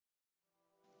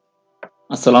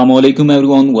Assalamualaikum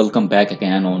everyone, welcome back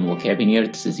again on Vocabulary.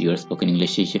 This is your spoken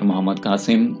English teacher Muhammad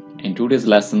Qasim. In today's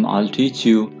lesson, I'll teach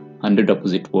you 100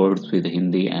 opposite words with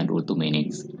Hindi and Urdu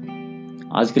meanings.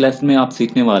 आज के lesson में आप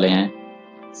सीखने वाले हैं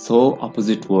 100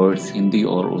 opposite words Hindi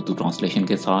और Urdu translation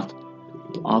के साथ।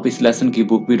 तो आप इस लेसन की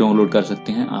बुक भी डाउनलोड कर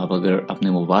सकते हैं। आप अगर अपने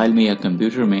मोबाइल में या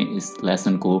कंप्यूटर में इस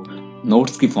लेसन को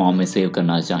नोट्स की फॉर्म में सेव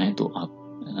करना चाहें तो आप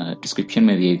डिस्क्रिप्शन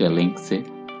में दिए गए लिंक से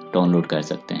डाउनलोड कर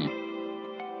सकते हैं।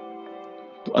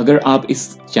 तो अगर आप इस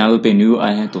चैनल पे न्यू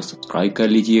आए हैं तो सब्सक्राइब कर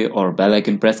लीजिए और बेल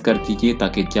आइकन प्रेस कर दीजिए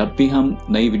ताकि जब भी हम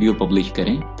नई वीडियो पब्लिश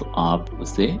करें तो आप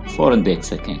उसे फौरन देख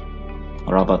सकें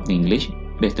और आप अपनी इंग्लिश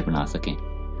बेहतर बना सकें।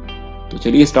 तो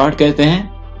चलिए स्टार्ट करते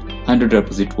हैं 100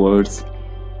 ऑपोजिट वर्ड्स।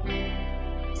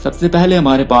 सबसे पहले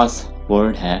हमारे पास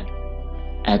वर्ड है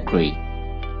एग्री,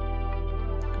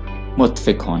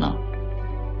 मुत्तफिक होना।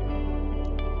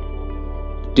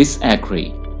 डिसएग्री,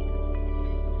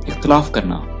 इख्तिलाफ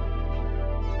करना,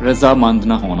 रजामंद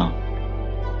न होना।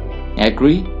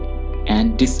 Agree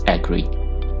and disagree.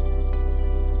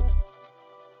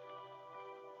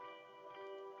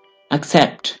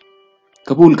 एक्सेप्ट,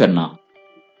 कबूल करना,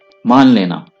 मान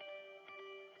लेना।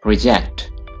 रिजेक्ट,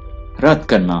 रद्द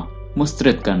करना,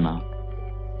 मुस्तरद करना।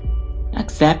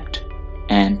 Accept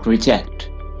and reject.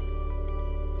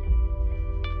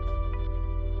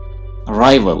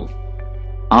 Arrival,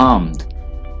 armed.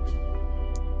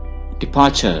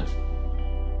 Departure,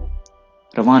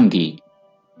 रवानगी।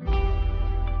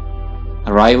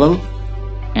 Arrival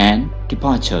and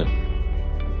departure.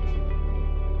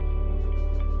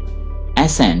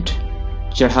 Ascent,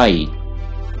 चढ़ाई।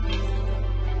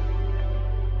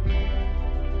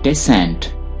 Descent,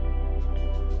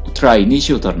 उतराई,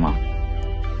 नीचे उतरना।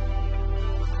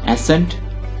 Ascent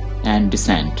and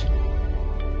descent.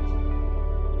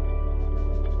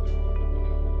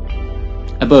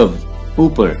 Above,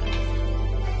 ऊपर।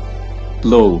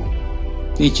 Below,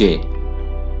 नीचे।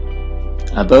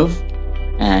 above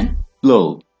and below.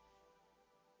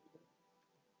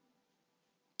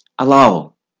 allow,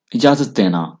 इजाजत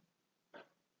देना।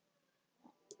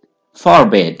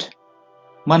 forbid,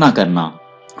 मना करना,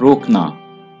 रोकना।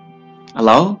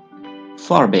 allow,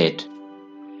 forbid.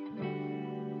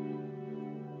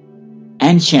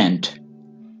 ancient,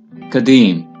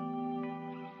 कदीम।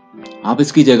 आप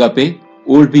इसकी जगह पे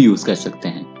old भी यूज कर सकते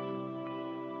हैं।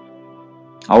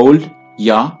 old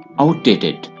या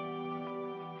outdated.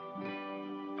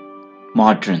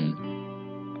 modern,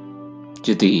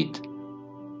 जदीद।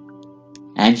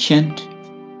 ancient,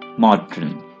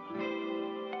 modern.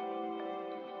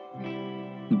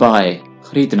 buy,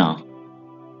 खरीदना।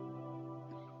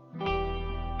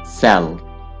 sell,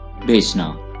 बेचना।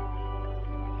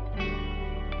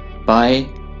 buy,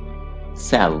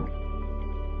 sell.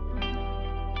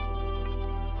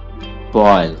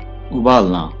 boil,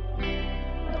 उबालना।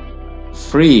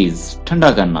 freeze, ठंडा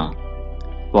करना।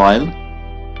 boil,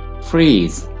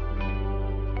 freeze.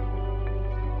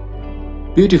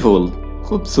 beautiful,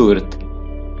 खूबसूरत।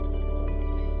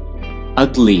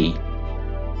 ugly,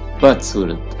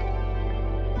 बदसूरत।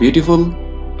 beautiful,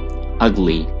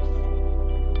 ugly.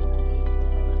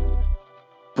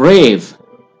 brave,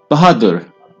 बहादुर।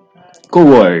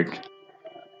 coward,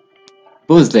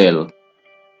 बुज़दिल।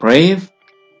 brave,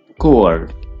 coward.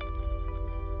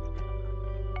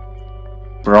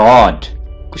 broad,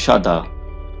 कुशादा,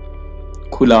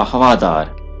 खुला, हवादार।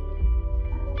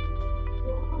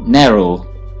 narrow,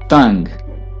 तंग।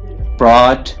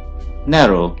 broad,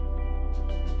 narrow.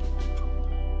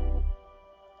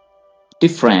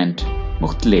 different,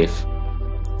 मुख्तलिफ।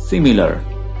 similar,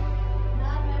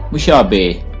 मुशाबे।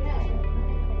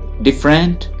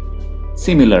 different,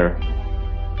 similar.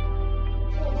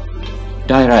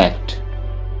 direct,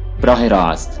 बराह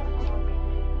रास्त।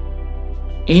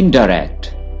 indirect,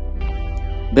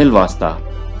 बिलवास्ता।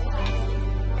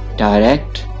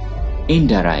 direct,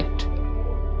 indirect.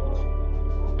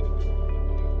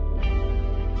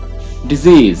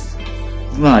 disease,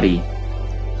 बीमारी।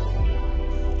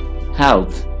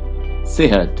 health,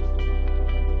 सेहत।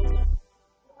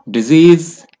 disease,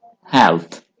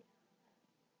 health.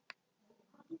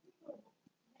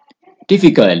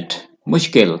 difficult,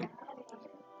 मुश्किल।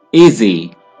 easy,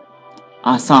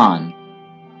 आसान।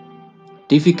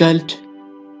 difficult,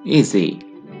 easy.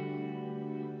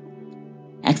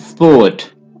 export,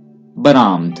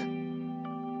 बरामद।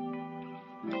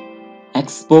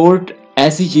 एक्सपोर्ट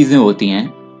ऐसी चीजें होती हैं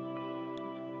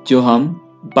जो हम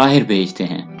बाहर भेजते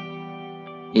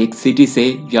हैं, एक सिटी से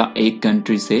या एक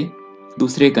कंट्री से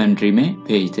दूसरे कंट्री में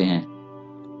भेजते हैं।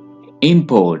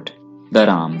 इंपोर्ट,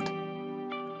 दरामद,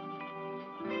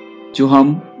 जो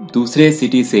हम दूसरे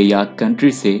सिटी से या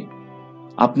कंट्री से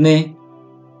अपने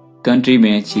कंट्री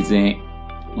में चीजें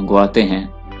मंगवाते हैं,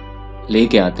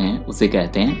 लेके आते हैं, उसे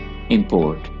कहते हैं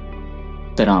इंपोर्ट,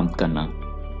 दरामद करना।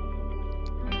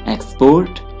 Export,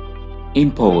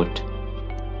 import.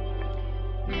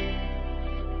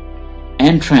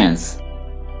 एंट्रेंस,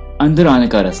 अंदर आने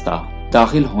का रास्ता,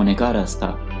 दाखिल होने का रास्ता।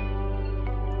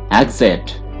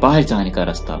 एग्जिट, बाहर जाने का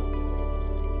रास्ता।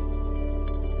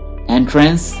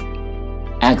 Entrance,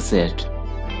 exit.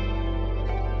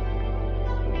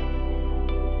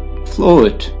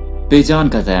 फ्लोट, बेजान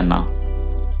का तैरना।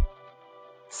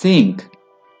 सिंक,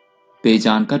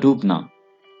 बेजान का डूबना।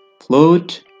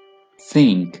 Float,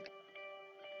 sink.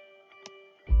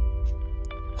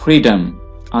 फ्रीडम,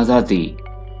 आजादी।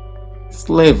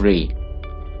 स्लेवरी,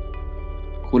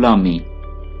 गुलामी।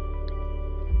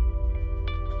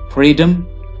 Freedom,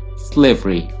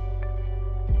 slavery.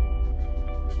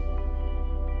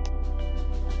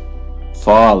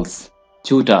 फॉल्स,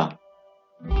 झूठा।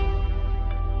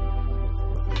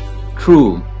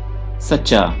 ट्रू,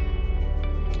 सच्चा।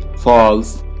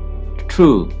 False,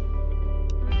 true.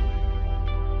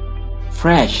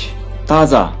 फ्रेश,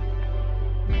 ताजा।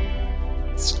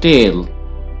 स्टेल,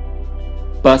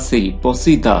 बासी,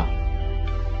 पोसीदा।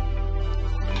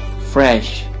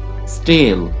 Fresh,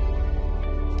 stele.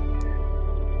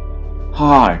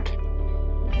 हार्ड,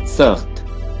 सख्त।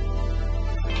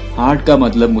 हार्ड का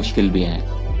मतलब मुश्किल भी है।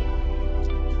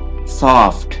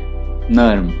 सॉफ्ट,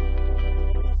 नरम।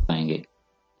 आएंगे।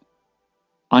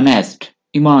 ऑनेस्ट,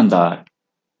 ईमानदार।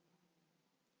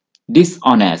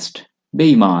 डिसऑनेस्ट,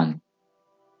 बेईमान।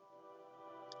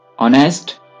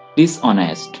 Honest,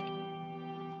 dishonest.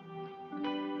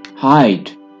 हाइड,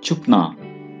 छुपना।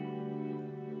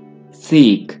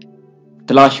 सीक,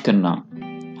 तलाश करना।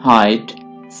 Hide,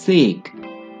 seek.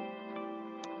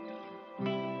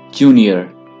 जूनियर,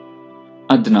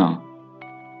 अदना।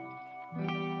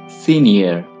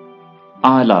 सीनियर,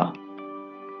 आला।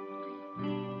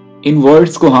 इन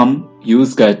वर्ड्स को हम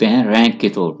यूज करते हैं रैंक के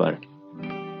तौर पर।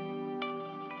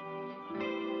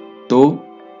 तो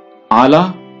आला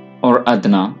और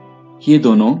अदना ये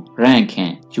दोनों रैंक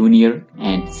हैं, जूनियर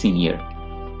एंड सीनियर।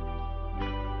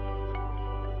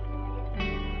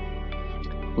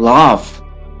 लाफ,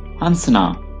 हंसना।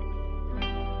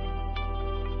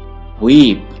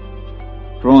 वीप,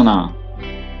 रोना।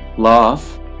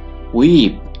 Laugh,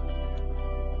 weep.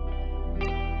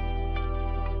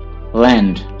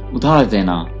 लैंड, उधार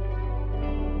देना।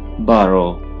 बारो,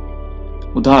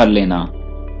 उधार लेना।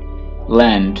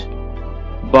 लैंड,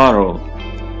 बारो।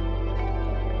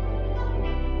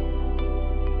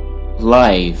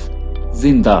 लाइव,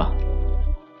 जिंदा।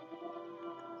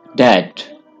 डेड,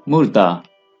 मुर्दा।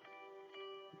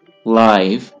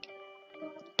 Live,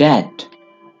 dead.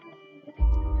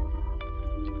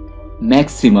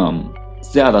 मैक्सिमम,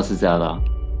 ज्यादा से ज्यादा।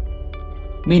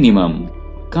 मिनिमम,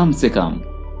 कम से कम।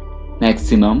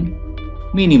 Maximum,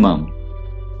 minimum.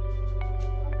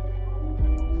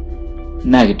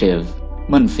 नेगेटिव,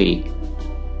 मनफी।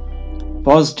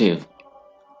 पॉजिटिव,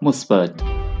 मुस्बत।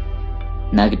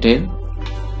 Negative,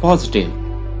 positive.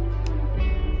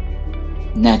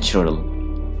 नेचुरल,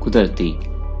 कुदरती।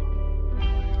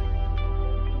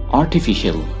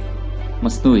 आर्टिफिशियल,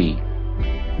 मस्नूई।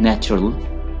 Natural,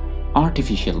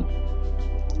 artificial.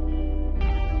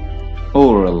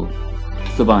 ओरल,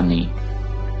 जुबानी।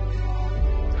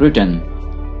 रिटन,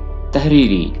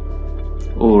 तहरीरी।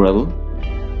 Oral,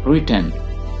 written.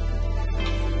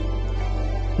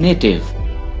 नेटिव,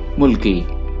 मुल्की।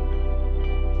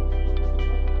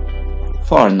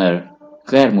 फॉरेनर,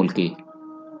 गैर मुल्की।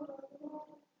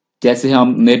 जैसे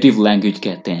हम नेटिव लैंग्वेज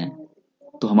कहते हैं,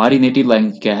 तो हमारी नेटिव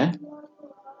लैंग्वेज क्या है?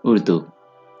 उर्दू।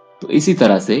 तो इसी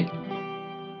तरह से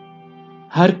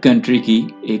हर कंट्री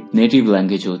की एक नेटिव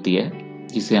लैंग्वेज होती है,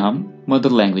 जिसे हम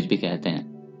मदर लैंग्वेज भी कहते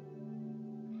हैं,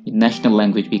 नेशनल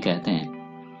लैंग्वेज भी कहते हैं।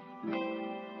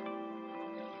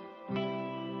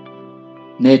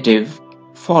 Native,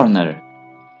 foreigner.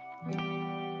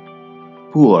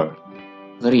 पुअर,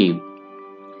 गरीब।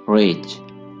 रिच,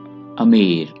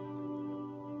 अमीर।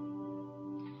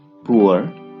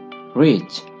 Poor,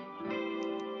 rich.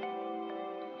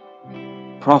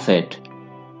 प्रॉफिट,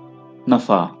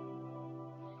 नफा।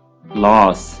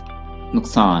 लॉस,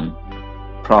 नुकसान।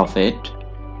 Profit,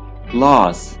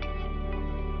 loss.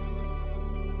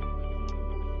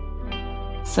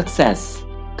 सक्सेस,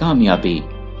 कामयाबी।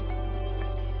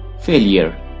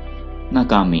 फेलियर,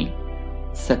 नाकामी।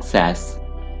 Success,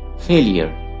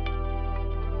 failure.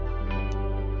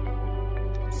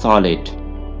 सॉलिड,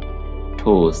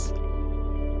 ठोस।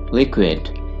 लिक्विड,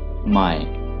 माय,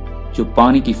 जो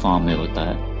पानी की फॉर्म में होता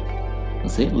है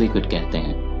उसे लिक्विड कहते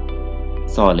हैं।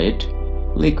 Solid,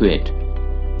 liquid.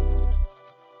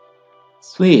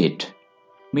 sweet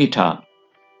मीठा,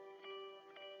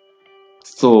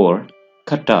 sour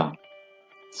खट्टा,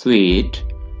 sweet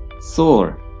sour।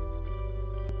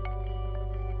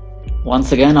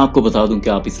 वंस अगेन आपको बता दूं कि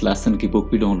आप इस लेसन की बुक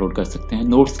भी डाउनलोड कर सकते हैं,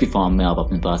 नोट्स की फॉर्म में आप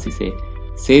अपने पास इसे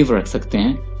सेव रख सकते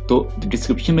हैं। तो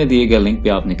डिस्क्रिप्शन में दिए गए लिंक पे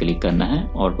आपने क्लिक करना है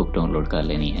और बुक डाउनलोड कर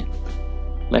लेनी है।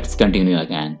 Let's continue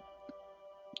again.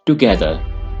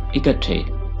 टुगेदर इकट्ठे,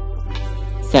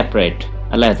 सेपरेट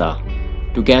अलहदा,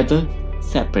 टुगेदर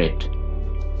सेपरेट।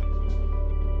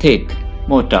 थिक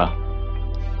मोटा,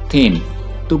 थिन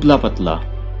दुबला पतला,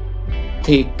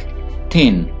 थिक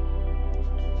थिन।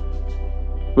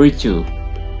 virtue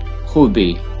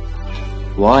खूबी,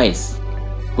 vice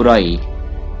बुराई,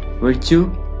 virtue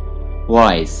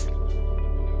vice।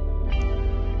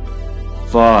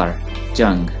 war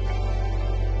जंग,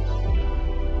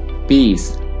 peace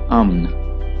अमन,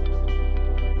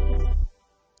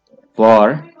 war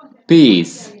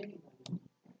peace।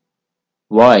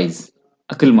 wise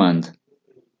अक्लमंद,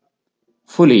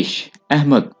 foolish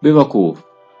अहमक बेवकूफ,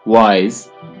 wise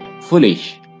foolish।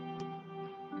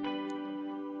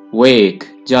 wake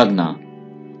जागना,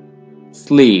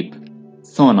 sleep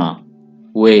सोना,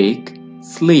 wake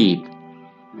sleep।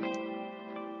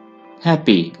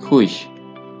 happy खुश,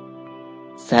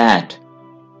 sad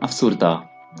अफसुर्दा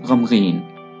गमगीन,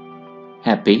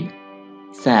 happy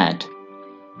sad।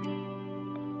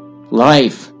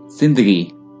 life जिंदगी,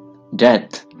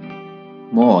 death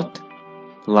मौत,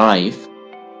 life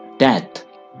death।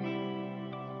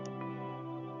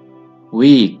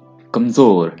 weak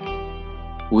कमजोर,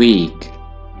 weak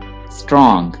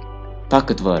strong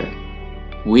ताकतवर,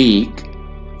 weak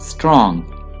strong।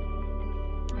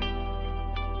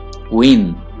 win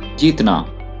जीतना,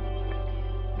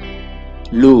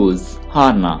 lose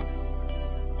हारना,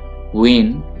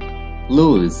 win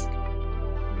lose।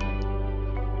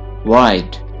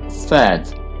 white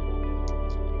सफेद,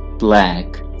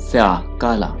 black स्याह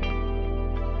काला,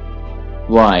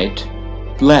 white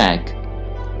black।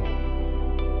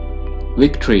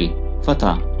 victory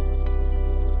फतह,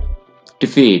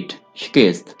 defeat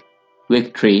शिकस्त,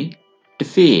 victory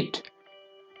defeat।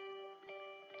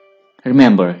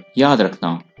 remember याद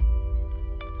रखना,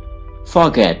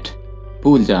 forget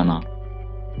भूल जाना,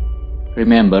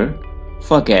 remember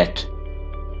forget।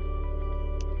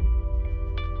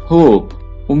 hope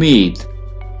उम्मीद,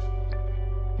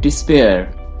 despair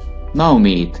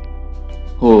नाउमीद,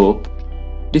 hope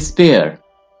despair।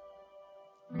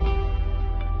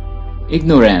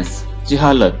 ignorance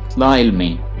जहालत लाइल्मी,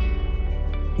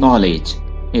 knowledge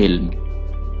इल्म,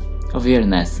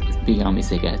 awareness भी हम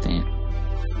इसे कहते हैं।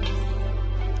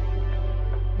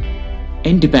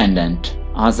 independent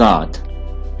आजाद,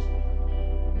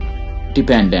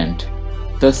 dependent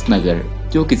दस्तनगर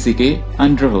जो किसी के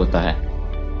अंडर होता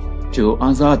है, जो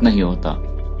आजाद नहीं होता।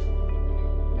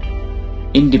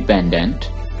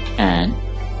 independent and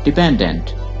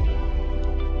dependent।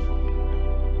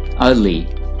 early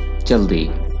जल्दी,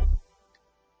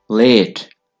 late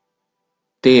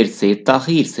देर से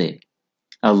ताखीर से,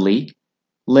 early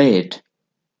late।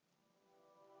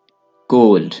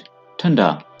 cold ठंडा,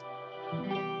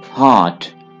 hot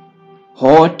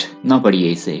hot ना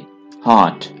पढ़िए इसे,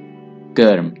 hot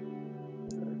गर्म,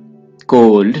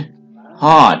 cold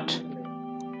hot।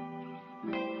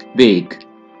 big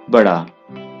बड़ा,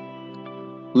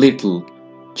 little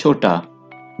छोटा,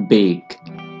 big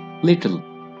little।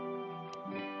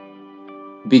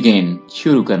 begin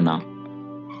शुरू करना,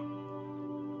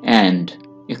 end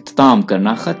इख्तिताम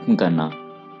करना खत्म करना,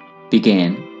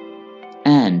 begin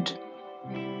end।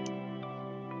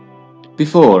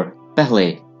 before पहले,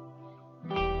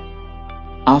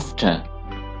 after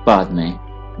बाद में,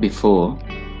 before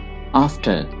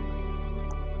after।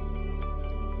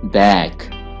 back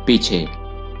पीछे,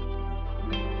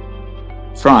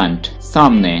 front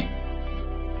सामने,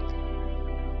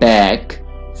 back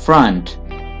front।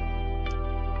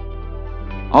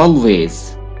 always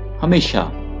हमेशा,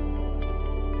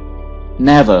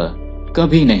 never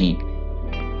कभी नहीं,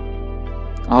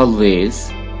 always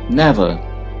never।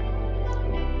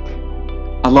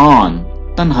 alone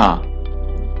तन्हा,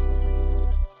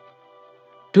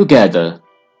 together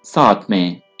साथ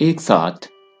में एक साथ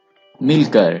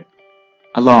मिलकर,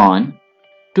 alone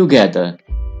together।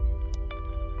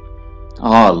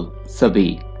 all सभी,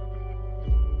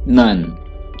 none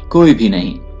कोई भी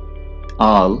नहीं,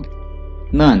 all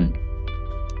none।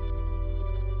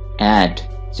 add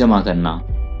जमा करना,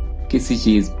 किसी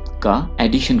चीज का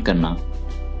एडिशन करना,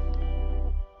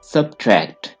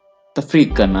 subtract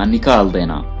तफरीक करना निकाल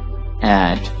देना,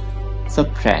 add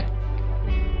subtract।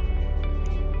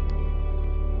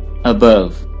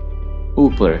 above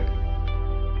ऊपर,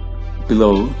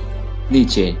 below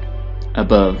नीचे,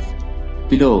 above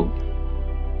below,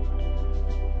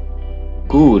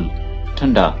 cool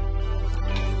ठंडा,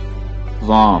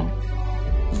 warm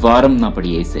वार्म ना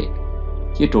पढ़िए इसे,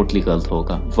 ये टोटली गलत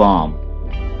होगा, warm।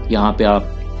 यहां पे आप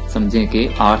समझें कि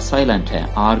आर साइलेंट है,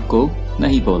 आर को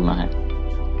नहीं बोलना है।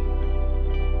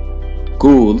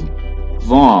 cool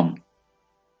warm,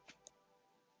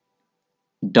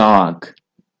 dark,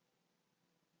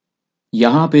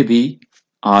 यहां पे भी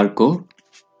आर को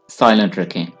साइलेंट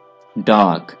रखें,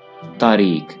 डार्क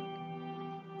तारीख,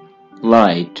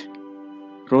 लाइट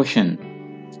रोशन,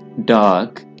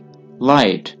 डार्क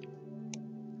लाइट,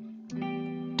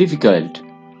 डिफिकल्ट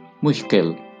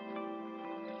मुश्किल,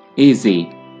 इजी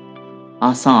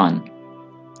आसान,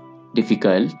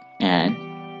 डिफिकल्ट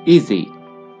एंड इजी,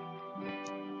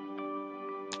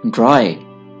 ड्राई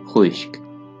खुश्क,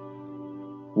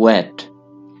 वेट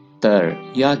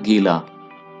तर या गीला,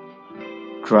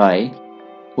 ड्राई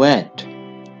वेट,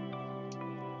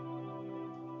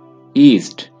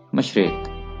 ईस्ट मशरिक,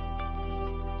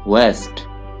 वेस्ट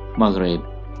मगरिब,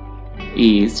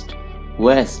 ईस्ट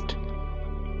वेस्ट,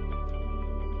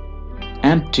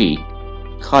 एम्प्टी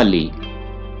खाली,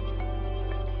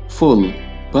 फुल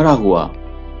भरा हुआ,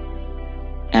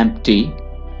 एम्प्टी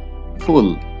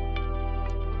फुल,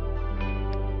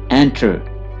 एंटर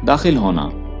दाखिल होना,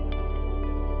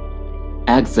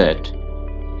 exit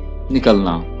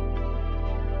निकलना,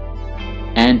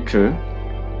 enter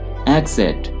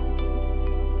exit,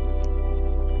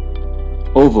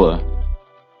 over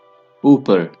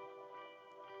ऊपर,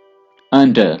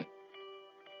 under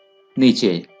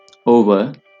नीचे, over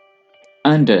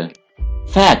under,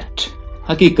 fact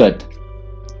हकीकत,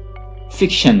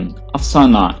 fiction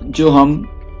अफसाना जो हम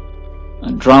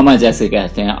ड्रामा जैसे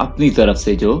कहते हैं, अपनी तरफ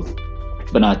से जो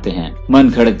बनाते हैं, मन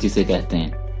घड़त जिसे कहते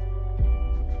हैं,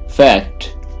 फैक्ट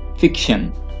फिक्शन,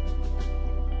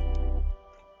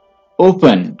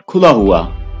 ओपन खुला हुआ,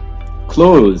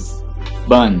 क्लोज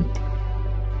बंद,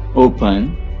 ओपन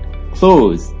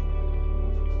क्लोज,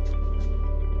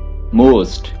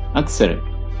 मोस्ट अक्सर,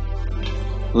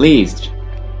 लीस्ट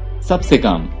सबसे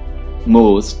कम,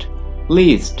 मोस्ट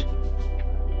लीस्ट,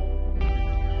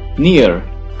 नियर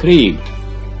करीब,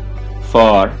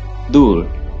 फार दूर,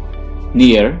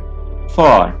 नियर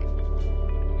फार,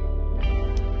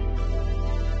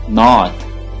 north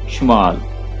शुमाल,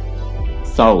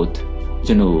 south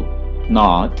जनूब,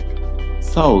 north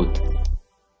south,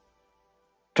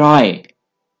 try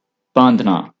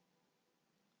बांधना,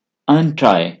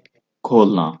 अनट्राई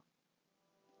खोलना,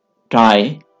 ट्राई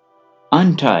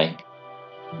अनट्राई,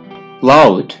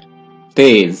 लाउड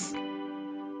तेज,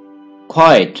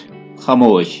 क्वाइट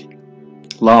खामोश,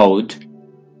 लाउड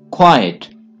क्वाइट,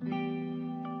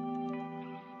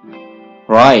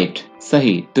 राइट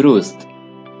सही दुरुस्त,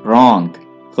 wrong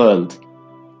गलत,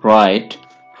 right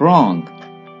wrong,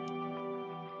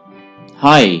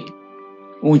 high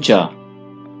ऊंचा,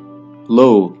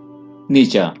 low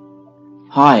नीचा,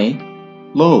 high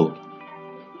low,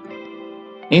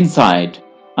 inside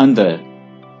अंदर,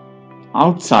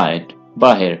 outside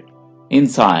बाहर,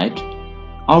 inside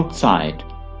outside,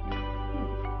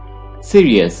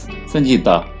 serious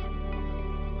संजीदा,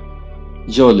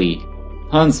 jolly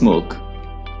हंसमुख,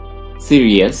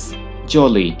 serious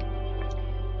jolly,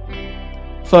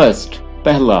 first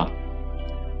पहला,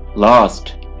 last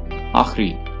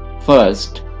आखिरी,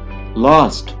 first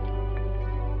last,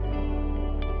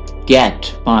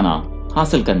 get पाना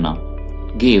हासिल करना,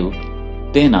 give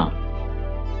देना,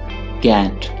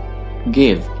 get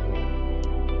give,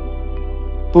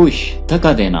 push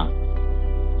धक्का देना,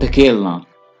 धकेलना,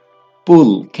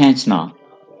 pull खींचना,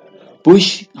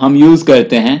 push हम यूज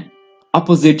करते हैं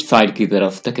अपोजिट साइड की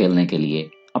तरफ धकेलने के लिए,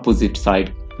 अपोजिट साइड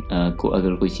को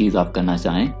अगर कोई चीज आप करना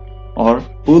चाहें, और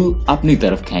पुल अपनी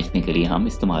तरफ खींचने के लिए हम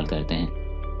इस्तेमाल करते हैं,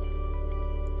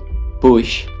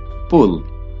 पुश पुल,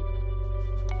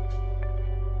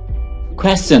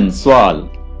 क्वेश्चन सवाल,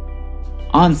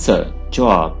 आंसर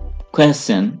जवाब,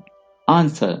 क्वेश्चन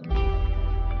आंसर,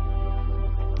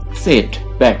 सिट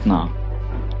बैठना,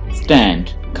 स्टैंड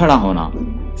खड़ा होना,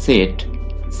 सिट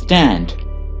स्टैंड,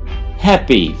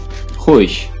 हैप्पी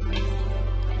खुश,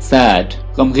 सैड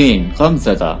गमगीन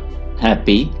गमज़दा,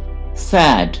 हैप्पी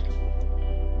सैड,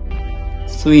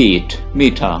 स्वीट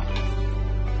मीठा,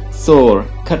 सोर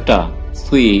खट्टा,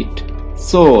 स्वीट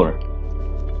सोर,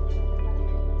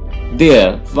 देयर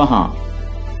वहां,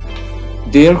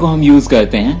 देयर को हम यूज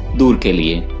करते हैं दूर के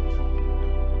लिए,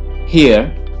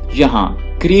 हियर यहां,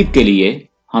 करीब के लिए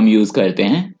हम यूज करते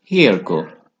हैं हियर को,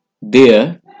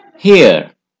 देयर हियर,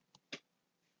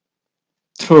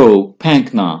 थ्रो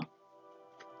फेंकना,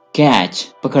 कैच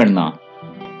पकड़ना,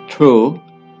 थ्रो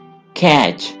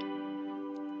catch,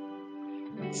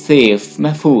 safe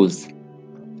महफूज,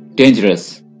 dangerous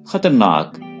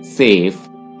खतरनाक, safe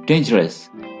dangerous,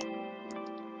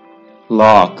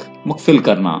 lock मुकफिल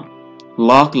करना,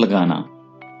 lock लगाना,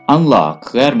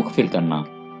 unlock गैर मुकफिल करना,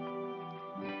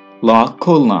 lock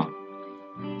खोलना,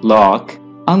 lock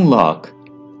unlock,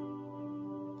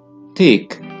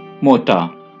 thick मोटा,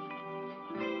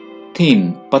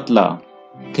 thin पतला,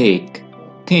 thick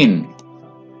thin।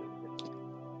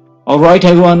 ऑलराइट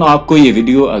एवरीवन, आपको ये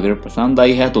वीडियो अगर पसंद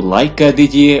आई है तो लाइक कर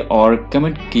दीजिए और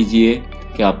कमेंट कीजिए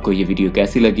कि आपको ये वीडियो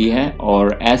कैसी लगी है,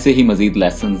 और ऐसे ही मजीद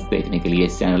लेसन्स देखने के लिए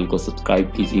इस चैनल को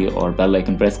सब्सक्राइब कीजिए और बेल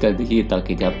आइकन प्रेस कर दीजिए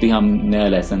ताकि जब भी हम नया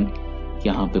लेसन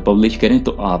यहाँ पे पब्लिश करें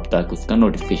तो आप तक उसका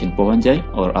नोटिफिकेशन पहुंच जाए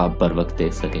और आप बर वक्त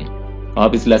देख सकें।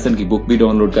 आप इस लेसन की बुक भी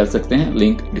डाउनलोड कर सकते हैं,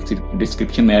 लिंक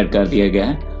डिस्क्रिप्शन में ऐड कर दिया गया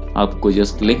है। आपको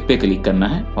जस्ट लिंक पे क्लिक करना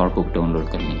है और बुक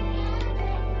डाउनलोड करनी है।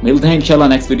 मिलते हैं इंशाल्लाह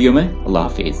नेक्स्ट वीडियो में। अल्लाह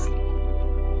हाफिज।